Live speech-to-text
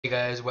Hey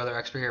guys, Weather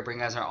Expert here,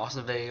 bringing guys an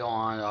awesome video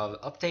on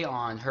update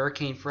on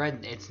Hurricane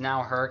Fred. It's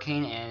now a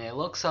hurricane, and it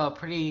looks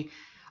pretty.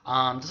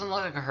 Doesn't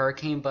look like a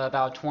hurricane, but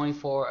about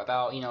 24,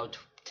 about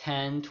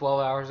 10,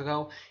 12 hours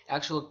ago, it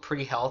actually looked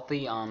pretty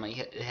healthy.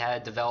 It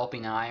had a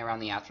developing eye around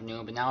the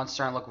afternoon, but now it's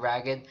starting to look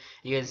ragged.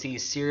 You can see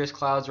serious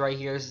clouds right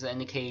here. This is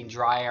indicating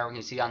dry air. You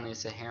can see on the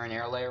Saharan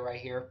air layer right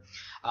here.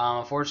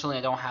 Unfortunately,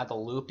 I don't have the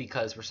loop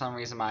because for some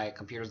reason my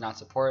computer does not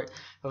support it.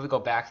 But if we go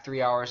back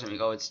 3 hours and we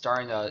go, it's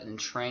starting to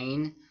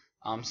entrain.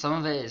 Some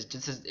of it is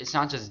just, it's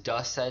not just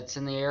dust that's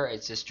in the air,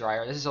 it's just dry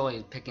air. This is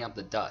only picking up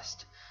the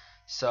dust.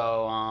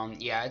 So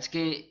yeah, it's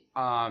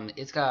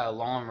got a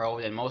long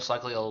road, and most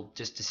likely it'll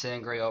just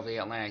disintegrate over the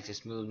Atlantic,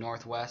 just move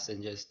northwest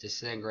and just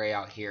disintegrate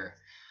out here.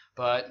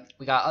 But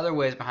we got other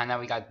waves behind that.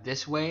 We got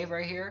this wave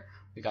right here,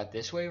 we got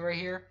this wave right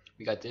here,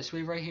 we got this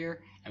wave right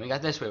here, and we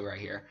got this wave right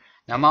here.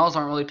 Now models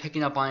aren't really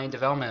picking up on any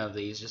development of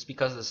these just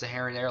because of the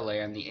Saharan air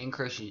layer and the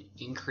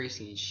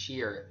increasing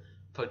shear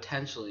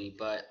potentially,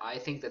 but I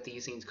think that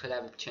these things could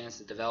have a chance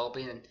of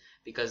developing, and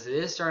because it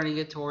is starting to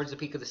get towards the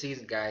peak of the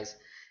season, guys.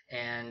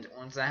 And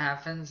once that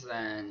happens,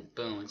 then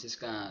boom, it's just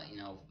gonna,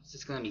 it's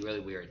just gonna be really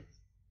weird.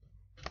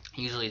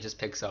 Usually it just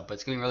picks up, but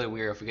it's gonna be really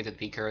weird if we get to the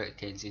peak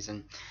hurricane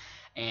season.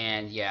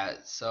 And yeah,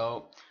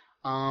 so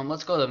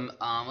let's go to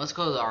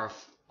our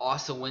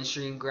awesome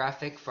windstream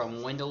graphic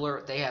from Wind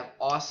Alert. They have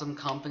awesome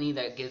company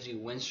that gives you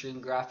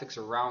windstream graphics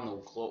around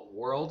the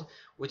world,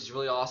 which is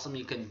really awesome.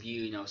 You can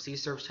view sea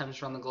surface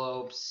temperature on the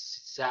globe,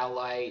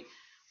 satellite,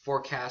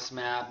 forecast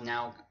map,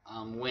 now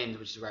wind,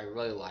 which is what I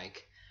really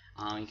like.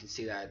 You can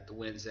see that the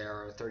winds there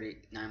are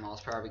 39 miles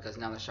per hour because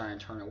now they're starting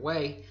to turn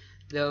away.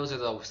 Those are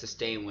the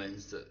sustained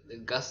winds. The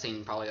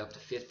gusting probably up to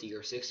 50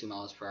 or 60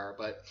 miles per hour.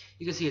 But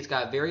you can see it's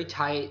got very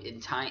tight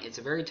and tiny. It's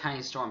a very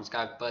tiny storm.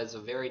 But it's a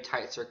very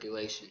tight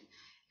circulation.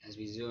 As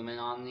we zoom in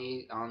on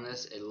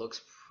this, it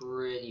looks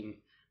pretty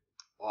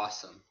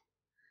awesome.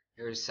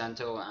 Here's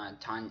Cento and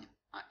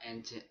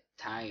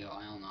Tayo.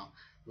 I don't know.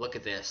 Look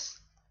at this.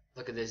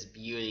 Look at this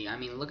beauty. I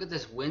mean, look at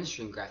this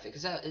windstream graphic.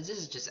 This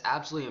is just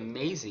absolutely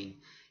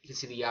amazing. You can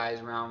see the eyes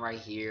around right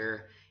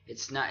here.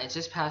 It's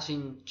just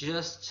passing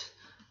just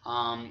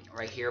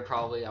right here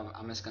probably.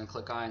 I'm just gonna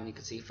click on it, and you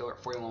can see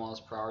 41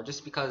 miles per hour.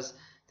 Just because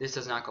this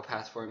does not go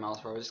past 40 miles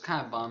per hour, it's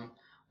kind of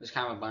It's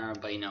kind of a bummer,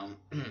 but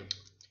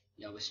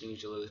we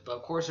snooze, you lose. But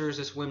of course, there's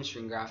this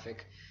windstream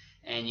graphic,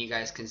 and you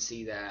guys can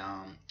see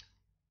that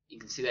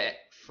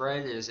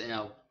Fred is in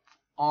a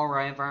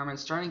alright environment,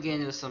 starting to get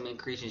into some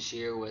increasing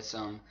shear with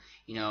some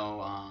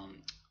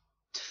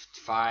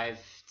 5,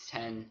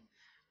 10,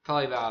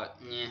 probably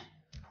about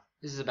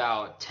this is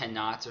about 10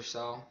 knots or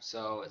so.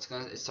 So it's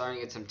starting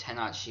to get some 10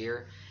 knot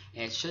shear,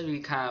 and it should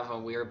be kind of a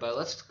weird. But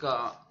let's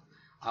go.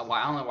 I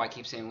don't know why I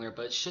keep saying weird,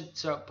 but it should.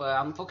 So, but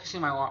I'm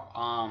focusing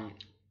I'm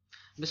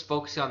just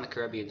focusing on the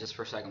Caribbean just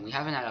for a second. We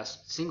haven't had a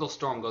single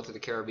storm go through the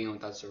Caribbean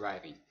without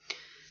surviving.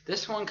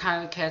 This one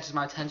kind of catches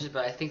my attention,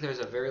 but I think there's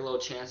a very low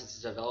chance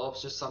it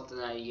develops. Just something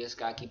that you just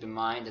gotta keep in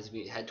mind as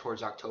we head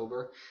towards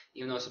October.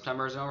 Even though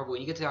September isn't over, but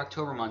when you get to the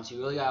October months, you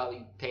really gotta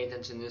be paying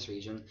attention to this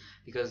region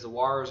because the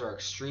waters are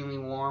extremely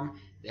warm.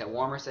 The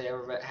warmest they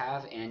ever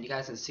have, and you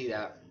guys can see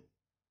that.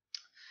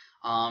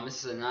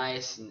 This is a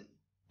nice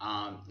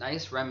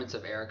remnants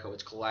of Erica,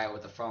 which collide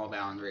with the frontal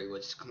boundary,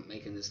 which is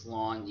making this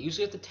long.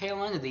 Usually at the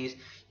tail end of these,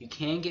 you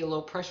can get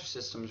low pressure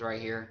systems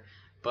right here,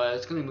 but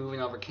it's going to be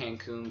moving over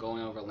Cancun,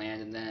 going over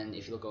land, and then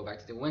if you go back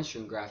to the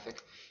windstream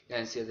graphic, you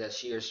can see that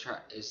shear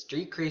is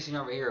decreasing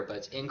over here, but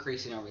it's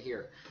increasing over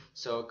here.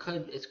 So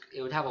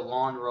it would have a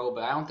long road,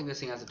 but I don't think this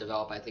thing has to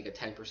develop. I think a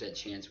 10%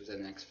 chance within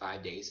the next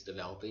 5 days of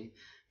developing.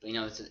 But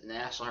it's the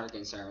National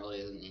Hurricane Center really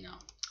isn't,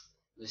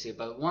 let's see.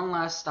 But one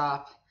last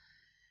stop.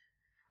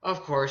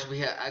 Of course,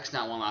 it's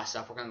not one last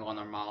stop. We're gonna go on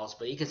their models,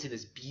 but you can see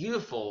this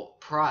beautiful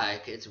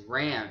product. It's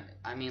Ram.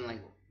 I mean,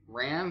 like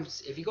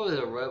Rams. If you go to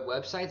the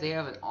website, they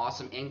have an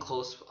awesome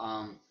enclosed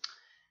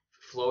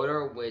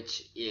floater,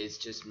 which is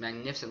just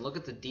magnificent. Look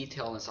at the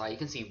detail on the side. You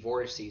can see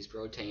vortices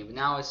rotating, but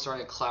now it's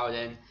starting to cloud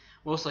in.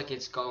 Most likely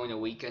it's going to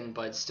weaken,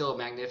 but it's still a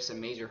magnificent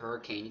major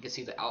hurricane. You can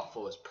see the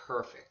outflow is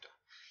perfect.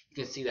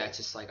 You can see that it's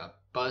just like a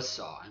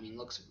buzzsaw. I mean, it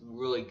looks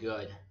really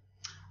good.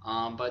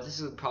 But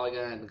this is probably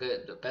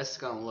the best it's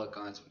gonna look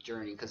on its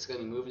journey because it's gonna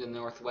be moving to the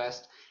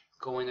northwest,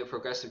 going to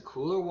progressive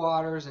cooler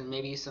waters and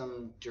maybe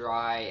some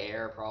dry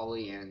air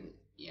probably, and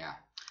yeah,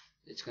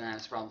 it's gonna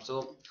have some problems.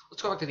 So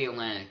let's go back to the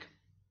Atlantic.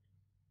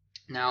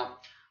 Now,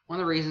 one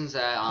of the reasons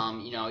that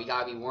you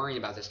gotta be worrying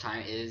about this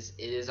time is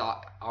it is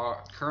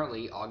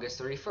currently August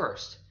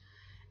 31st,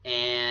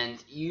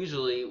 and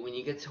usually when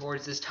you get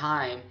towards this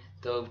time,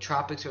 the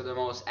tropics are the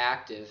most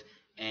active,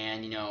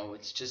 and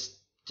it's just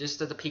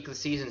at the peak of the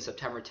season,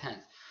 September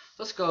 10th.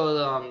 Let's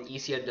go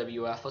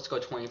ECMWF. Let's go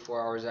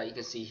 24 hours out. You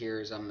can see here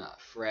is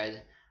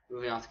Fred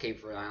moving off the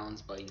Cape Verde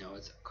Islands, but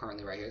it's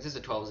currently right here. This is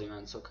a 12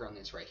 Z1, so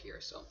currently it's right here.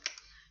 So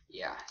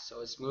yeah,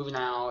 so it's moving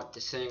out,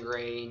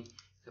 disintegrating.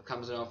 If it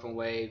comes an open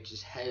wave,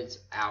 just heads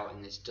out,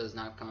 and this does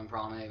not become a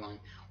problem to anyone.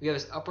 We have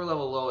this upper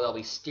level low that'll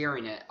be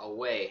steering it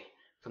away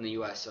from the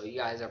U.S. So you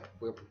guys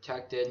we're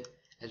protected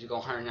as we go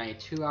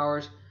 192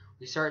 hours.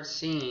 we start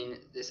seeing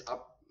this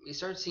up. We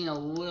start seeing a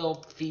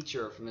little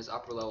feature from this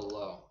upper level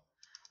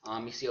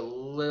low. You see a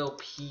little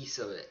piece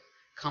of it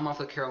come off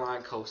the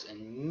Carolina coast,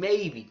 and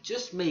maybe,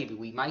 just maybe,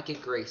 we might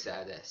get grace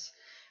out of this.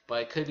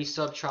 But it could be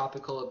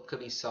subtropical, it could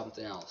be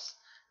something else.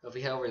 If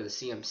we head over to the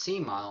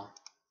CMC model,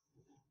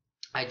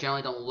 I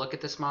generally don't look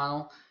at this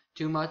model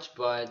too much,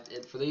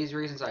 but for these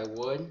reasons I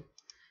would.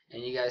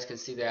 And you guys can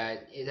see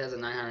that it has a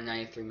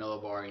 993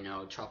 millibar, you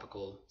know,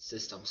 tropical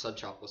system,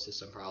 subtropical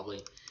system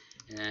probably.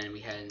 And then we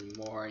had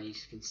more, and you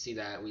can see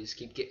that we just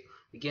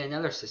we get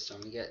another system.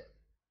 We get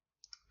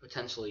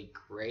potentially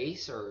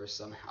Grace or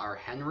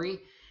Henry,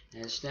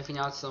 and it's sniffing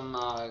out some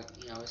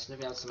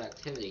sniffing out some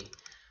activity.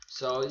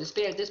 So just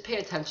pay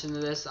attention to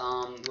this.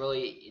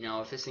 Really, you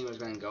know, if this thing was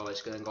going to go,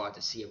 it's going to go out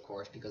to sea, of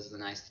course, because of the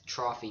nice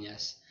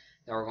troughiness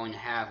that we're going to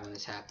have when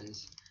this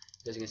happens.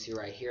 As you can see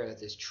right here, that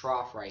this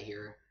trough right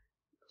here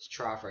is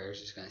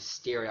just going to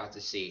steer it out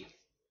to sea.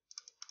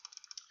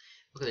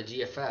 Look at the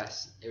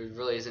GFS. It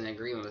really isn't in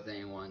agreement with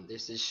anyone.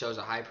 This just shows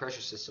a high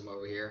pressure system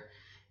over here,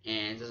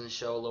 and it doesn't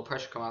show low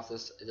pressure come off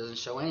this. It doesn't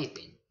show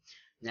anything.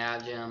 Now,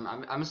 Jim,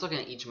 I'm just looking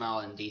at each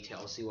model in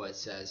detail, see what it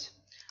says.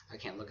 I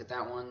can't look at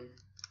that one.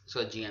 Let's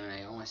go to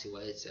GMA. I want to see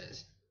what it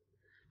says.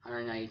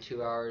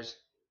 192 hours.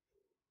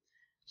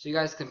 So you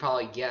guys can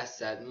probably guess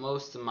that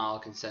most of the model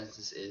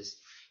consensus is,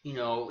 you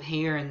know,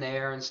 here and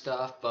there and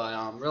stuff,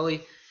 but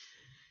really,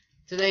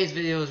 today's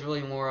video is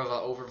really more of an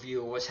overview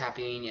of what's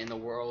happening in the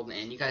world,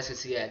 and you guys can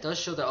see that it does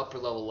show the upper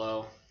level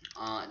low.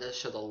 It does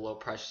show the low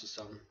pressure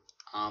system,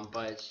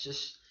 but it's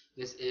just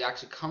it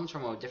actually comes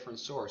from a different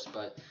source.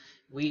 But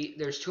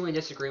there's too many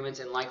disagreements,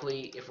 and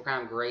likely if we're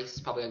kind of Grace, it's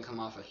probably gonna come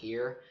off of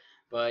here.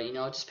 But you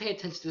know, just pay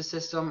attention to the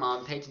system.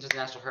 Pay attention to the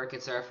National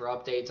Hurricane Center for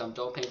updates.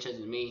 Don't pay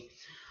attention to me.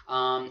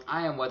 I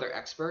am weather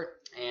expert,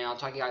 and I'll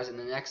talk to you guys in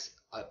the next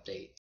update.